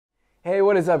Hey,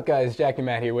 what is up guys? Jack and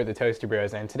Matt here with the Toaster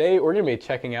Bros, and today we're going to be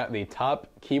checking out the top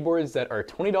keyboards that are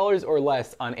 $20 or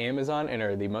less on Amazon and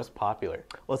are the most popular.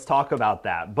 Let's talk about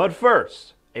that. But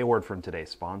first, a word from today's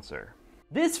sponsor.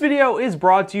 This video is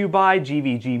brought to you by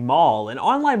GVGMall, an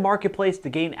online marketplace to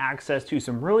gain access to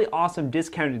some really awesome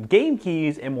discounted game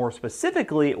keys and more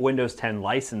specifically Windows 10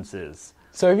 licenses.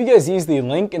 So if you guys use the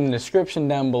link in the description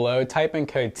down below, type in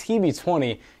code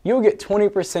TB20, you'll get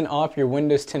 20% off your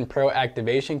Windows 10 Pro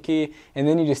activation key, and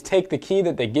then you just take the key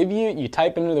that they give you, you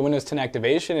type into the Windows 10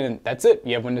 activation, and that's it,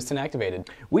 you have Windows 10 activated.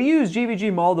 We use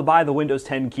GVGMall to buy the Windows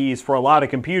 10 keys for a lot of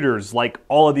computers. Like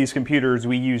all of these computers,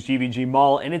 we use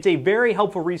GVGMall, and it's a very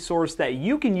helpful resource that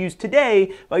you can use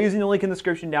today by using the link in the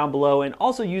description down below and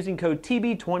also using code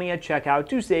TB20 at checkout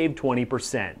to save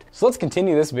 20%. So let's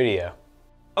continue this video.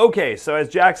 Okay, so as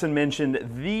Jackson mentioned,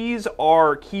 these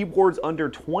are keyboards under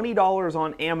 $20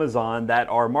 on Amazon that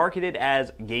are marketed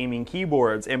as gaming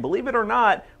keyboards. And believe it or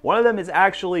not, one of them is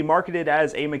actually marketed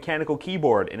as a mechanical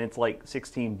keyboard, and it's like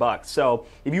 16 bucks. So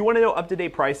if you want to know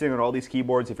up-to-date pricing on all these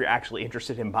keyboards, if you're actually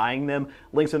interested in buying them,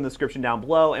 links in the description down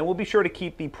below, and we'll be sure to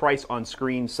keep the price on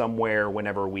screen somewhere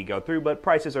whenever we go through, but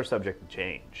prices are subject to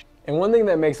change. And one thing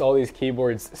that makes all these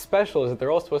keyboards special is that they're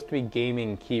all supposed to be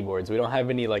gaming keyboards. We don't have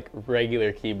any like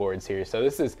regular keyboards here. So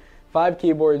this is 5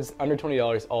 keyboards under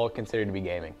 $20, all considered to be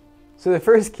gaming. So the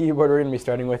first keyboard we're going to be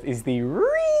starting with is the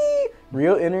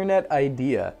Real Internet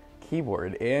Idea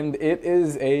keyboard. And it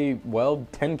is a, well,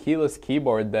 10 keyless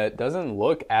keyboard that doesn't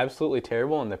look absolutely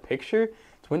terrible in the picture.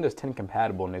 It's Windows 10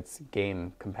 compatible and it's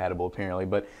game compatible apparently.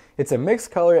 But it's a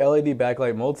mixed color LED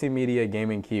backlight multimedia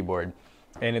gaming keyboard.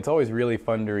 And it's always really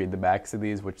fun to read the backs of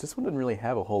these, which this one doesn't really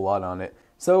have a whole lot on it.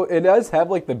 So it does have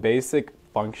like the basic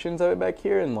functions of it back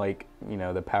here, and like, you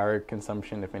know, the power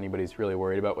consumption if anybody's really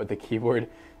worried about what the keyboard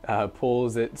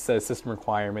pulls. It says system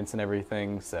requirements and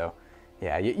everything. So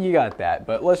yeah, you got that.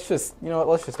 But let's just, you know what,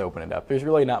 let's just open it up. There's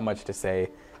really not much to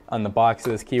say on the box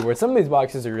of this keyboard. Some of these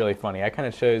boxes are really funny. I kind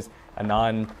of chose a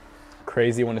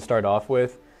non-crazy one to start off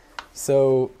with.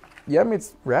 So yeah, I mean,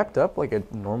 it's wrapped up like a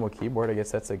normal keyboard. I guess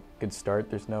that's a good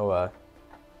start. There's no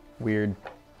weird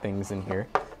things in here.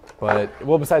 But,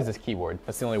 well, besides this keyboard,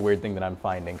 that's the only weird thing that I'm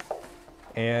finding.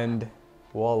 And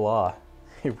voila,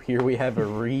 here we have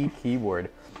a keyboard.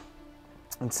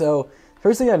 And so,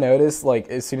 first thing I noticed, like,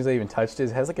 as soon as I even touched it,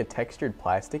 it has like a textured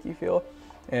plasticky feel.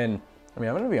 And, I mean,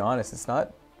 I'm going to be honest, it's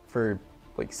not for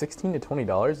like $16 to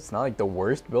 $20. It's not like the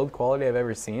worst build quality I've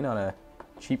ever seen on a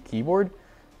cheap keyboard.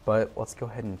 But let's go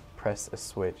ahead and press a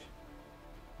switch.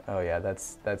 Oh yeah,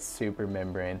 that's super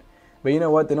membrane. But you know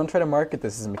what? They don't try to market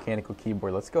this as a mechanical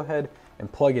keyboard. Let's go ahead and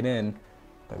plug it in.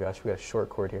 Oh gosh, we got a short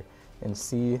cord here. And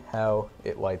see how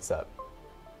it lights up.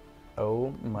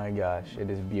 Oh my gosh, it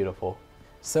is beautiful.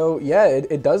 So yeah,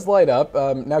 it does light up.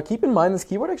 Now keep in mind, this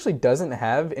keyboard actually doesn't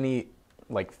have any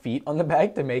like feet on the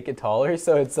back to make it taller.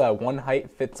 So it's one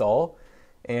height fits all.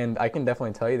 And I can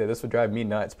definitely tell you that this would drive me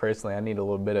nuts personally. I need a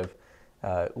little bit of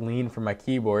lean for my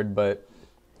keyboard, but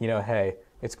you know, hey,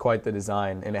 it's quite the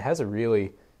design, and it has a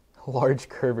really large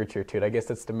curvature to it. I guess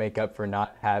that's to make up for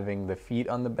not having the feet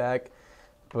on the back.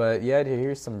 But yeah,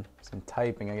 here's some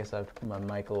typing. I guess I'll put my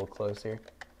mic a little closer.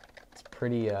 It's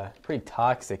pretty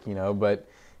toxic, you know, but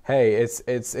hey,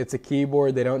 it's a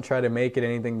keyboard. They don't try to make it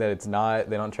anything that it's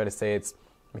not. They don't try to say it's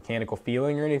mechanical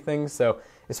feeling or anything. So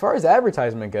as far as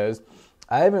advertisement goes,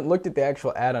 I haven't looked at the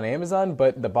actual ad on Amazon,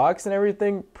 but the box and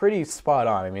everything, pretty spot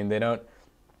on. I mean, they don't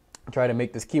try to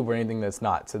make this keyboard anything that's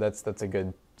not, so that's a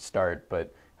good start.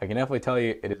 But I can definitely tell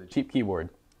you it is a cheap keyboard.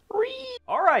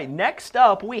 All right, next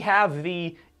up we have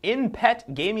the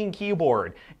InPet gaming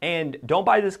keyboard. And don't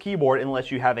buy this keyboard unless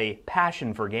you have a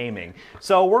passion for gaming.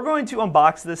 So we're going to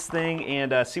unbox this thing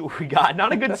and see what we got.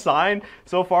 Not a good sign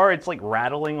so far. It's like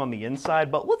rattling on the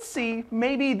inside, but let's see.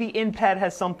 Maybe the InPet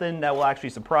has something that will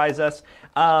actually surprise us.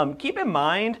 Keep in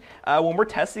mind, when we're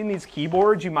testing these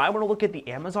keyboards, you might want to look at the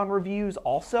Amazon reviews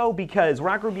also, because we're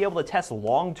not going to be able to test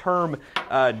long-term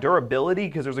durability,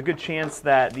 because there's a good chance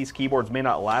that these keyboards may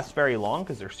not last very long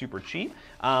because they're super cheap.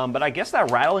 But I guess that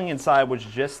rattling inside was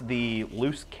just the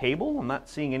loose cable. I'm not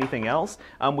seeing anything else.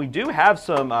 We do have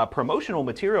some promotional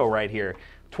material right here.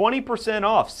 20%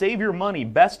 off, save your money,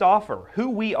 best offer, who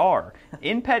we are.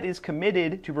 InPet is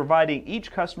committed to providing each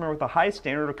customer with a high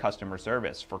standard of customer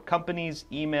service. For companies,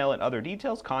 email, and other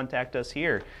details, contact us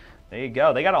here. There you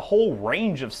go. They got a whole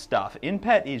range of stuff.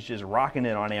 InPet is just rocking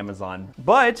it on Amazon.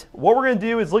 But what we're going to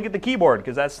do is look at the keyboard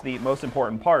because that's the most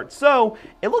important part. So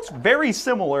it looks very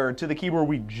similar to the keyboard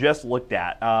we just looked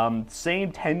at.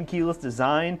 Same 10 keyless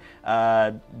design,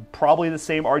 probably the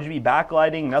same RGB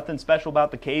backlighting, nothing special about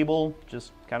the cable,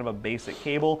 just kind of a basic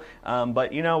cable.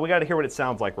 But you know, we got to hear what it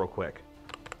sounds like real quick.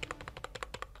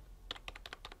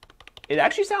 It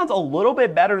actually sounds a little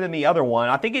bit better than the other one.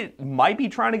 I think it might be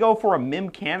trying to go for a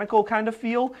mechanical kind of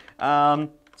feel.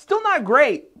 Still not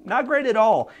great. Not great at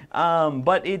all.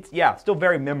 But it's, yeah, still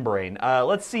very membrane.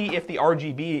 Let's see if the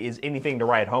RGB is anything to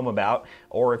write home about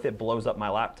or if it blows up my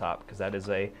laptop, because that is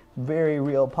a very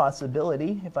real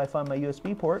possibility if I find my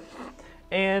USB port.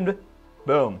 And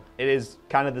boom, it is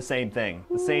kind of the same thing.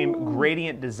 The same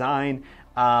gradient design.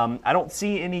 I don't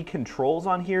see any controls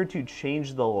on here to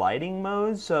change the lighting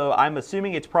modes, so I'm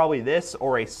assuming it's probably this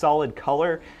or a solid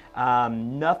color.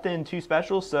 Nothing too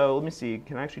special, so let me see.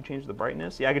 Can I actually change the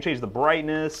brightness? Yeah, I can change the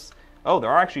brightness. Oh, there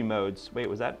are actually modes. Wait,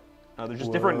 was that? Oh, there's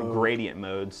just different gradient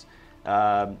modes.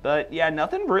 But yeah,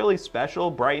 nothing really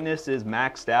special. Brightness is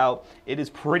maxed out. It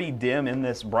is pretty dim in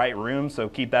this bright room, so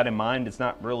keep that in mind. It's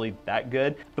not really that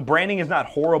good. The branding is not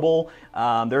horrible.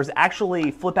 There's actually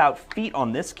flip out feet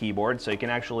on this keyboard, so you can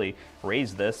actually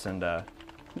raise this and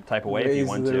type away if you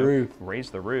want to. Raise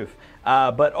the roof.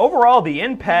 But overall, the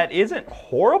InPet isn't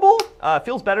horrible.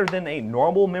 Feels better than a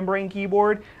normal membrane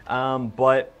keyboard,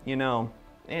 but you know,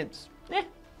 it's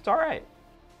all right.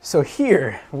 So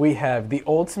here we have the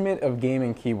ultimate of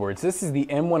gaming keyboards. This is the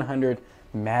M100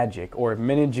 Magic, or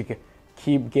Minigic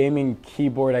gaming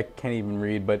keyboard. I can't even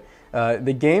read, but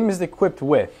the game is equipped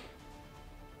with,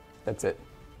 that's it.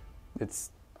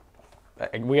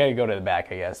 We gotta go to the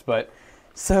back, I guess. But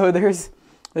so there's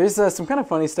some kind of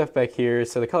funny stuff back here.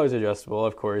 So the colors are adjustable,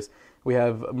 of course. We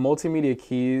have multimedia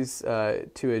keys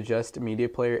to adjust media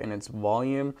player and its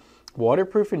volume.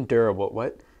 Waterproof and durable.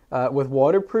 What? With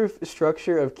waterproof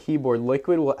structure of keyboard,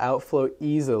 liquid will outflow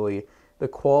easily. The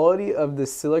quality of the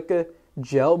silica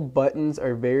gel buttons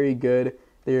are very good.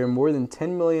 There are more than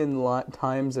 10 million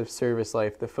times of service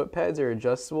life. The foot pads are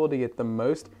adjustable to get the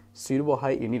most suitable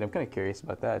height you need. I'm kind of curious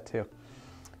about that too.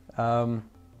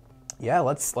 Yeah,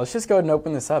 let's just go ahead and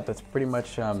open this up. That's pretty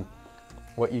much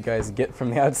what you guys get from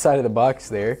the outside of the box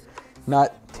there.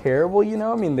 Not terrible, you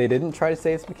know. I mean, they didn't try to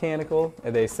say it's mechanical.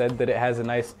 They said that it has a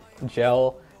nice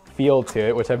gel feel to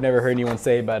it, which I've never heard anyone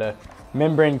say about a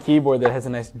membrane keyboard that has a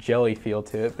nice jelly feel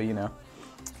to it, but you know.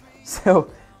 So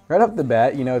right off the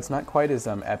bat, you know, it's not quite as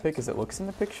epic as it looks in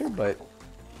the picture, but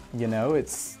you know,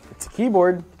 it's a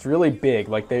keyboard. It's really big.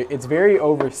 Like it's very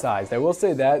oversized. I will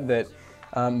say that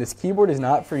this keyboard is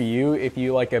not for you if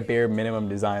you like a bare minimum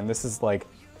design. This is like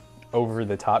over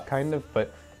the top kind of,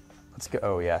 but let's go.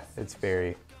 Oh yeah, it's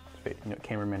very, you know,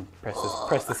 cameraman,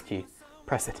 press this key,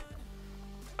 press it.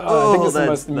 I think it's the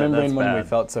most membrane one we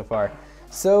felt so far.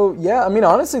 So yeah, I mean,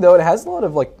 honestly though, it has a lot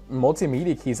of like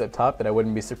multimedia keys up top that I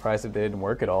wouldn't be surprised if they didn't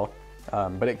work at all.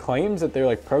 But it claims that they're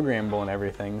like programmable and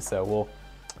everything, so we'll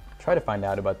try to find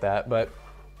out about that. But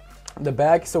the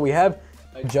back, so we have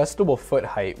adjustable foot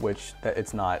height, which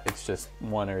it's not. It's just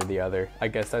one or the other. I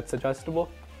guess that's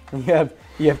adjustable. You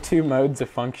have two modes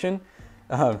of function.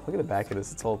 Look at the back of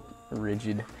this. It's all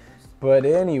rigid. But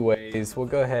anyways, we'll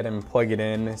go ahead and plug it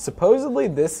in. Supposedly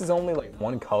this is only like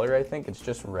one color, I think. It's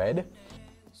just red.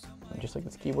 Just like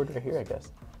this keyboard right here, I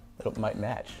guess. It might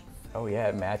match. Oh yeah,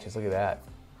 it matches. Look at that.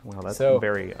 Wow, that's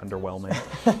very underwhelming.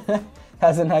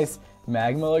 Has a nice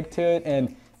magma look to it,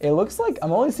 and it looks like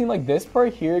I'm only seeing like this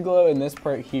part here glow and this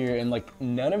part here, and like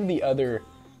none of the other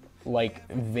like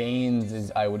veins,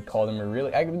 as I would call them, are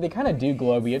really. They kind of do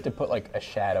glow, but you have to put like a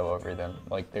shadow over them.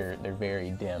 Like they're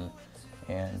very dim,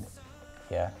 and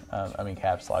yeah, I mean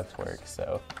caps locks work,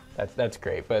 so that's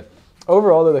great. But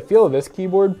overall, though, the feel of this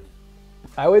keyboard,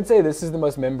 I would say this is the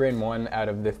most membrane one out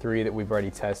of the three that we've already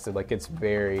tested. Like it's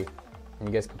very, and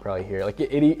you guys can probably hear, like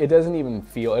it doesn't even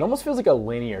feel. It almost feels like a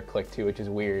linear click too, which is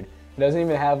weird. It doesn't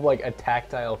even have like a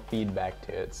tactile feedback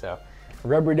to it. So,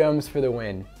 rubber domes for the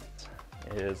win.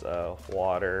 It is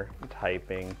water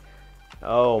typing.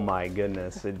 Oh my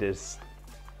goodness! It's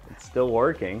still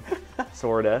working,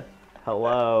 sorta.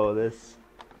 Hello, this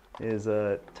is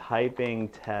a typing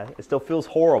test. It still feels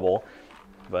horrible,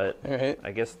 but right.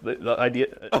 I guess the idea.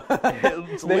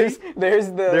 there's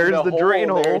the drain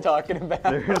hole they're talking about.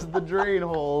 There's the drain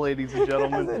hole, ladies and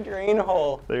gentlemen. There's the drain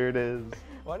hole. There it is.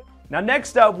 What? Now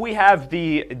next up we have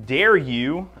the Dare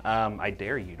You, I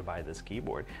dare you to buy this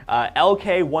keyboard,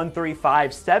 LK135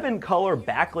 7-color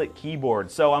backlit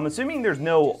keyboard. So I'm assuming there's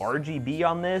no RGB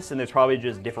on this and there's probably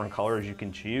just different colors you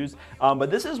can choose. But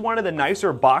this is one of the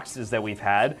nicer boxes that we've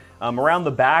had. Around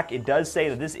the back it does say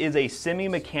that this is a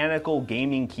semi-mechanical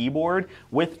gaming keyboard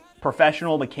with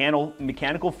professional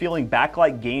mechanical feeling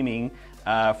backlight gaming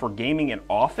for gaming in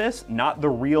office, not the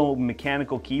real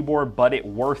mechanical keyboard, but it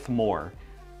worth more.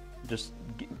 Just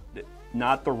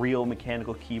not the real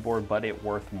mechanical keyboard, but it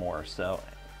worth more. So,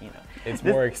 you know, it's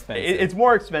more expensive. It's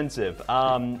more expensive.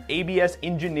 ABS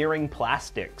Engineering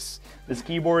Plastics. This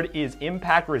keyboard is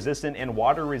impact resistant and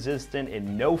water resistant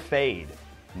and no fade.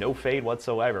 No fade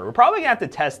whatsoever. We're probably gonna have to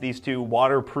test these two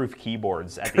waterproof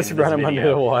keyboards at the end of this run them video. under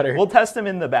the water. We'll test them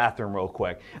in the bathroom real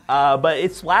quick. But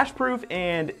it's splash proof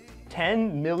and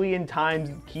 10 million times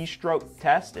keystroke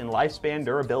test and lifespan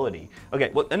durability.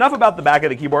 Okay, well, enough about the back of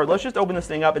the keyboard. Let's just open this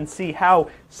thing up and see how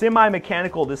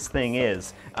semi-mechanical this thing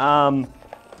is.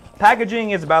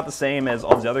 Packaging is about the same as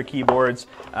all the other keyboards.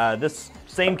 This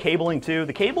same cabling too.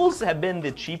 The cables have been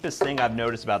the cheapest thing I've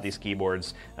noticed about these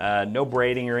keyboards. No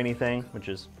braiding or anything, which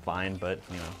is fine, but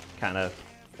you know, kind of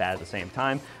bad at the same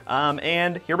time.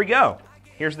 And here we go.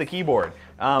 Here's the keyboard.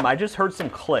 I just heard some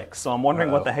clicks, so I'm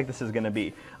wondering what the heck this is gonna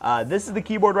be. This is the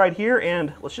keyboard right here,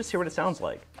 and let's just hear what it sounds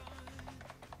like.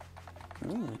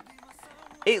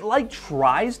 It like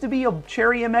tries to be a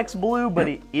Cherry MX Blue, but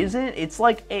it isn't. It's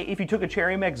like if you took a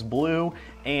Cherry MX Blue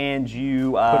and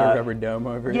you... put a rubber dome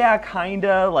over it? Yeah,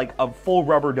 kinda, like a full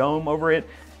rubber dome over it.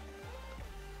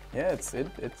 Yeah, it's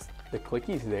the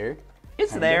clicky's there.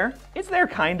 It's there. It's there,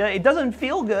 kinda. It doesn't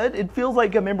feel good. It feels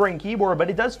like a membrane keyboard, but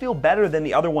it does feel better than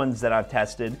the other ones that I've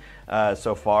tested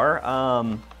so far.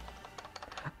 I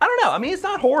don't know. I mean, it's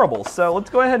not horrible. So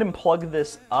let's go ahead and plug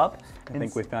this up. I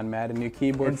think we found Matt a new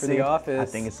keyboard for the office. I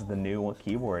think this is the new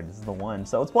keyboard. This is the one.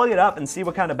 So let's plug it up and see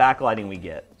what kind of backlighting we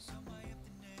get.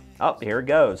 Oh, here it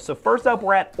goes. So first up,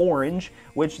 we're at orange,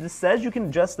 which this says you can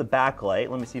adjust the backlight.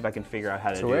 Let me see if I can figure out how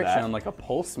to do that. So we're actually on like a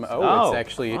pulse mode. Oh, it's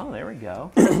actually there we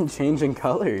go. changing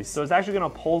colors. So it's actually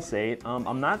going to pulsate.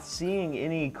 I'm not seeing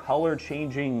any color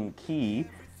changing key,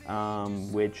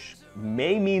 which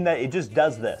may mean that it just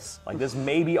does this. Like this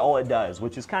may be all it does,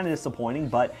 which is kind of disappointing,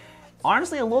 but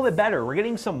honestly a little bit better. We're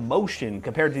getting some motion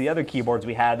compared to the other keyboards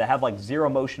we had that have like zero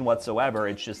motion whatsoever.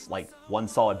 It's just like one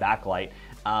solid backlight.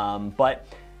 But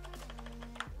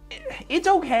it's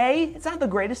okay. It's not the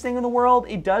greatest thing in the world.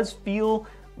 It does feel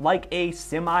like a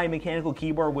semi-mechanical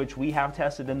keyboard, which we have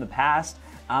tested in the past.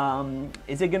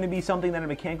 Is it going to be something that a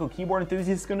mechanical keyboard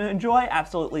enthusiast is going to enjoy?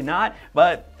 Absolutely not.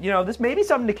 But, you know, this may be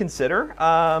something to consider.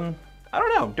 I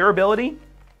don't know. Durability,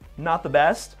 not the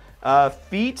best.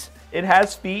 Feet, it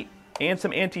has feet and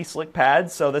some anti-slick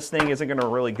pads, so this thing isn't going to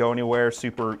really go anywhere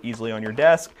super easily on your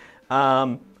desk.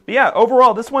 But yeah,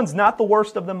 overall, this one's not the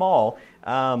worst of them all.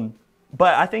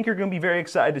 But I think you're going to be very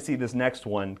excited to see this next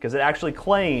one because it actually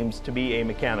claims to be a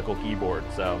mechanical keyboard.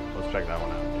 So let's check that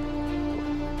one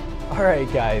out. All right,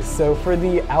 guys. So for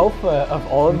the alpha of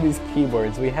all of these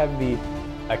keyboards, we have the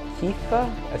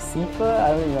Asifa.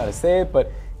 I don't even know how to say it,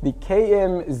 but the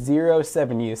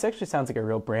KM07U. This actually sounds like a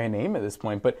real brand name at this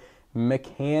point, but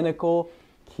mechanical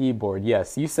keyboard.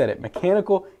 Yes, you said it.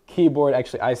 Mechanical keyboard.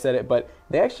 Actually, I said it, but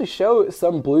they actually show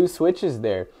some blue switches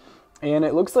there. And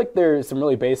it looks like there's some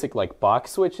really basic like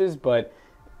box switches, but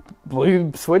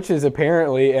blue switches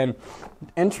apparently. And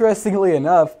interestingly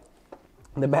enough,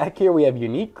 in the back here we have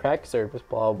unique crack surface,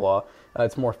 blah, blah.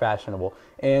 It's more fashionable.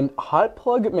 And hot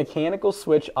plug mechanical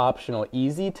switch optional,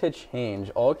 easy to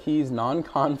change. All keys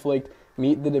non-conflict,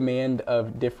 meet the demand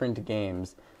of different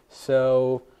games.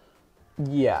 So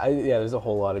yeah, there's a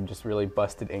whole lot of just really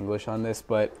busted English on this,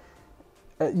 but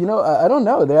you know, I don't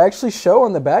know. They actually show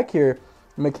on the back here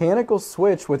mechanical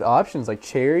switch with options like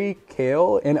cherry,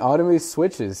 kale, and automated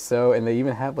switches. So, and they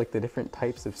even have like the different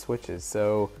types of switches.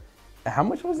 So, how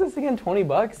much was this again? 20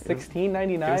 bucks?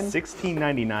 $16.99? It was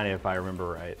 $16.99 if I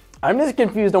remember right. I'm just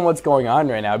confused on what's going on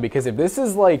right now because if this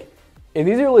is like, if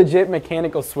these are legit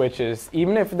mechanical switches,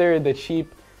 even if they're the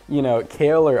cheap, you know,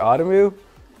 kale or automu,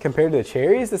 compared to the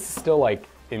cherries, this is still like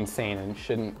insane and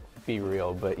shouldn't be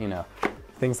real. But you know,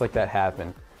 things like that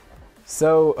happen.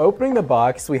 So opening the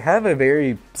box, we have a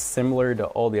very similar to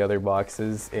all the other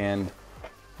boxes, and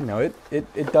you know,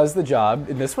 it does the job.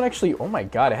 And this one actually, oh my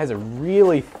god, it has a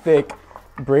really thick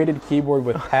braided keyboard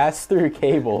with pass-through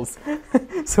cables.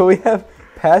 So we have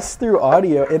pass-through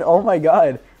audio, and oh my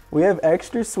god, we have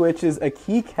extra switches, a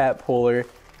keycap puller.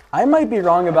 I might be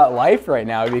wrong about life right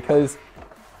now because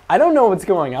I don't know what's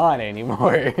going on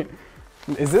anymore.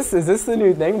 Is this the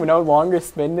new thing? We're no longer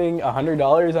spending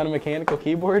 $100 on a mechanical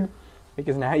keyboard?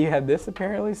 because now you have this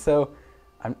apparently. So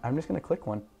I'm just gonna click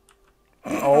one.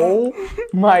 Oh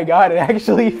my god, it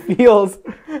actually feels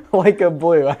like a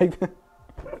blue.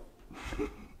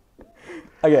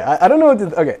 Okay, I don't know what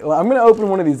to, okay, well, I'm going to open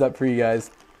one of these up for you guys.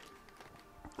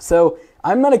 So,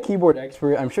 I'm not a keyboard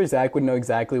expert. I'm sure Zach would know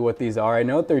exactly what these are. I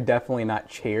know that they're definitely not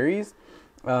cherries,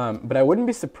 but I wouldn't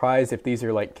be surprised if these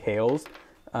are like kales.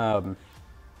 But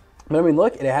I mean,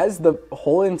 look, it has the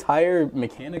whole entire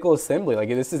mechanical assembly. Like,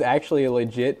 this is actually a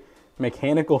legit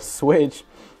mechanical switch,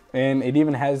 and it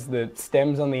even has the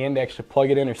stems on the end to actually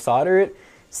plug it in or solder it.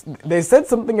 They said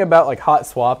something about like hot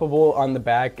swappable on the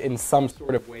back in some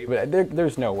sort of way, but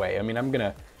there's no way. I mean, I'm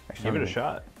gonna give it a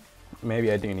shot.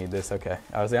 Maybe I do need this. Okay,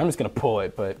 I was like, I'm just gonna pull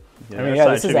it, but yeah, I mean, yeah,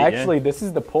 this is actually this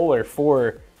is the puller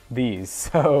for these.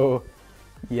 So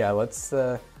yeah, let's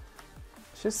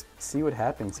just see what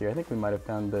happens here. I think we might have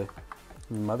found the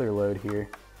mother load here.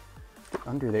 Get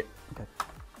under there. Okay.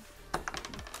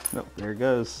 Nope, there it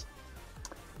goes.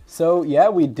 So yeah,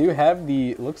 we do have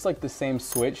the, looks like the same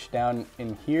switch down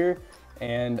in here,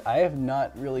 and I have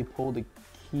not really pulled a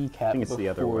keycap I think it's before. the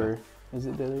other way. Is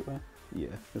it the other way? Yeah,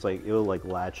 it's like, it'll like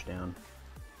latch down.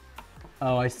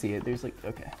 Oh, I see it. There's like,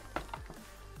 okay.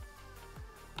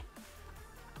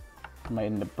 I might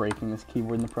end up breaking this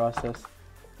keyboard in the process.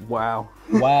 Wow.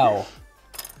 Wow.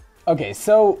 Okay,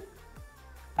 so,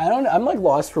 I'm like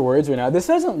lost for words right now. This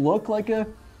doesn't look like a,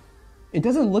 it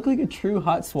doesn't look like a true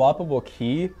hot swappable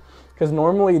key, because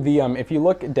normally the if you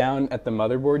look down at the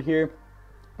motherboard here,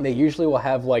 they usually will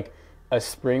have like a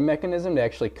spring mechanism to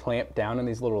actually clamp down on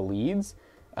these little leads,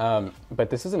 but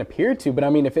this doesn't appear to. But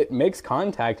I mean, if it makes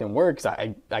contact and works,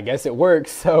 I guess it works.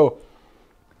 So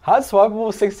hot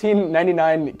swappable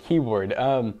 $16.99 keyboard.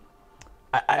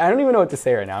 I don't even know what to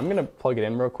say right now. I'm gonna plug it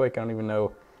in real quick. I don't even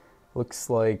know. Looks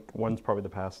like one's probably the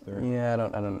pass-through. Yeah, I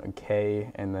don't know, K,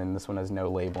 and then this one has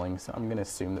no labeling, so I'm gonna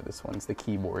assume that this one's the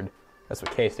keyboard. That's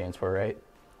what K stands for, right?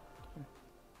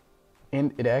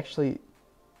 And it actually,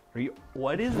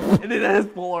 what is it? It has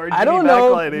full RGB backlighting. I don't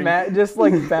know if Matt just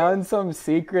like found some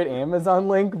secret Amazon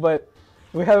link, but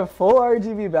we have a full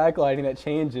RGB backlighting that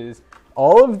changes.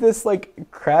 All of this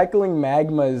like crackling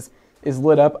magmas is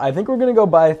lit up. I think we're gonna go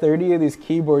buy 30 of these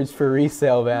keyboards for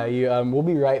resale value. We'll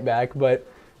be right back, but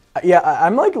yeah,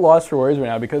 I'm like lost for words right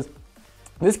now because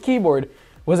this keyboard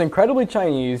was incredibly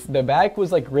Chinese. The back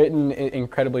was like written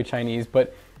incredibly Chinese,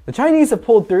 but the Chinese have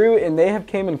pulled through and they have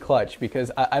came in clutch because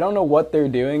I don't know what they're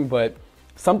doing, but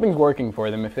something's working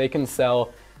for them. If they can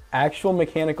sell actual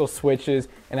mechanical switches,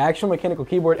 an actual mechanical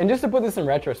keyboard, and just to put this in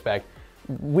retrospect,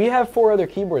 we have 4 other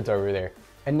keyboards over there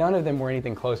and none of them were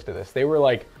anything close to this. They were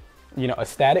like, you know, a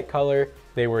static color.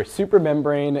 They were super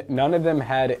membrane. None of them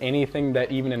had anything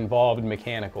that even involved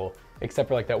mechanical, except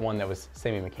for like that one that was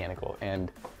semi-mechanical.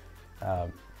 And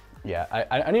yeah,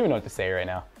 I don't even know what to say right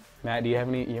now. Matt, do you have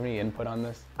any input on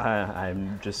this?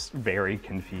 I'm just very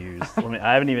confused.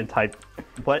 I haven't even typed.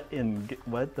 What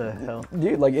the hell?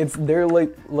 Dude, like they're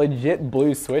like legit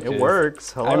blue switches. It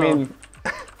works. Hello. I mean,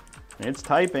 it's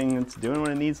typing. It's doing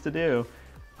what it needs to do.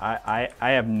 I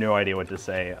have no idea what to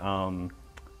say.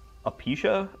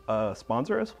 Apisha,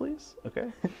 sponsor us, please.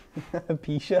 Okay.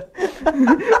 Apisha?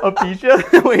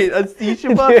 Apisha? Wait,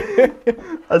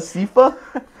 Asifa?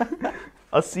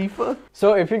 Asifa?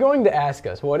 So if you're going to ask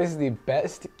us what is the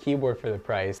best keyboard for the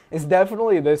price, it's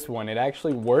definitely this one. It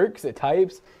actually works. It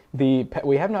types.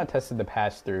 We have not tested the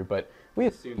pass-through, but we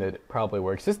assume that it probably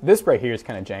works. This right here is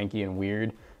kind of janky and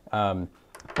weird.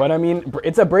 But I mean,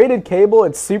 it's a braided cable.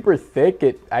 It's super thick.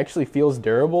 It actually feels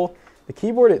durable. The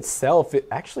keyboard itself,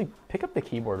 pick up the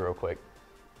keyboard real quick.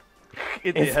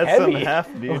 It has heavy. Some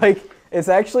heft, dude. Like, it's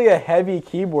actually a heavy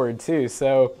keyboard too.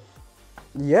 So,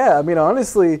 yeah, I mean,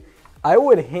 honestly, I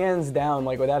would hands down,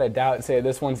 like without a doubt, say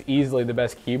this one's easily the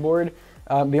best keyboard.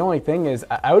 The only thing is,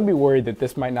 I would be worried that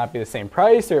this might not be the same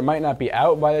price, or it might not be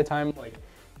out by the time like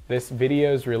this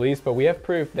video is released. But we have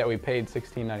proof that we paid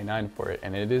 $16.99 for it,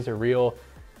 and it is a real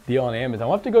deal on Amazon.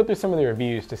 We'll have to go through some of the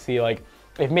reviews to see like,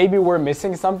 if maybe we're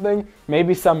missing something,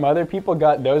 maybe some other people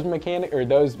got those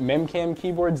those memcam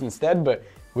keyboards instead, but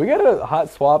we got a hot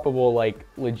swappable like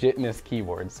legitness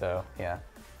keyboard, so yeah.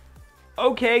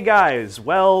 Okay guys,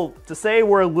 well, to say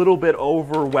we're a little bit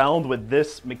overwhelmed with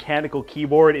this mechanical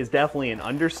keyboard is definitely an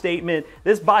understatement.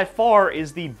 This by far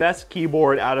is the best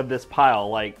keyboard out of this pile.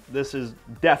 Like, this is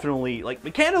definitely, like,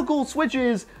 mechanical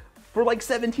switches for like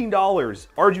 $17,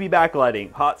 RGB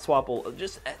backlighting, hot swappable,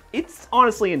 just, it's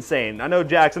honestly insane. I know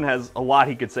Jackson has a lot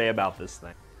he could say about this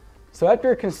thing. So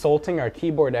after consulting our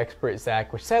keyboard expert,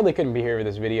 Zach, which sadly couldn't be here for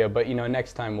this video, but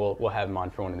next time we'll have him on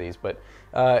for one of these. But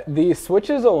the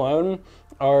switches alone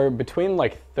are between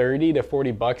like 30 to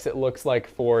 40 bucks, it looks like,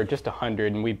 for just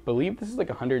 100. And we believe this is like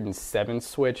a 107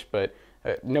 switch, but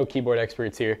no keyboard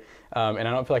experts here. And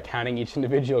I don't feel like counting each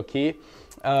individual key.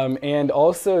 And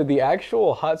also the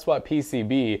actual hotspot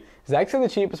PCB is actually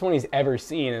the cheapest one he's ever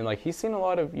seen. And like he's seen a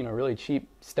lot of really cheap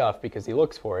stuff because he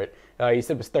looks for it. He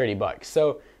said it was 30 bucks.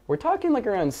 So we're talking like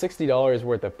around $60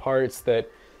 worth of parts that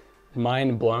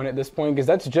mind blown at this point, because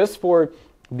that's just for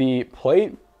the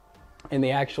plate and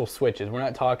the actual switches. We're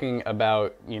not talking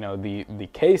about the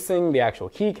casing, the actual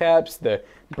keycaps, the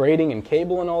braiding and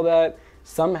cable and all that.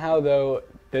 Somehow though,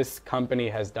 this company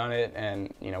has done it,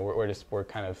 and we're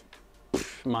kind of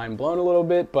mind blown a little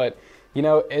bit. But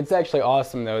it's actually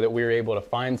awesome though that we were able to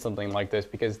find something like this,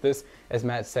 because this, as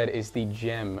Matt said, is the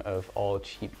gem of all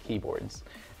cheap keyboards.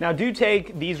 Now do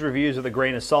take these reviews with a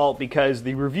grain of salt, because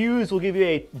the reviews will give you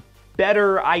a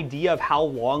better idea of how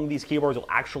long these keyboards will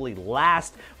actually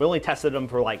last. We only tested them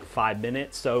for like 5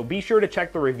 minutes, so be sure to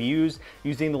check the reviews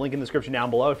using the link in the description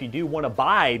down below if you do want to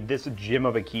buy this gem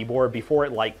of a keyboard before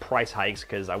it like price hikes,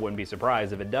 because I wouldn't be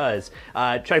surprised if it does.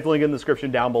 Check the link in the description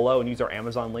down below and use our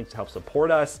Amazon links to help support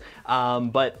us.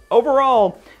 But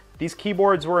overall, these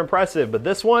keyboards were impressive, but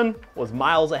this one was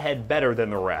miles ahead better than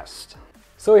the rest.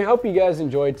 So we hope you guys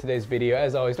enjoyed today's video.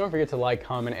 As always, don't forget to like,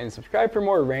 comment, and subscribe for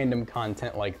more random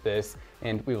content like this.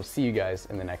 And we will see you guys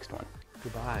in the next one.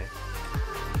 Goodbye.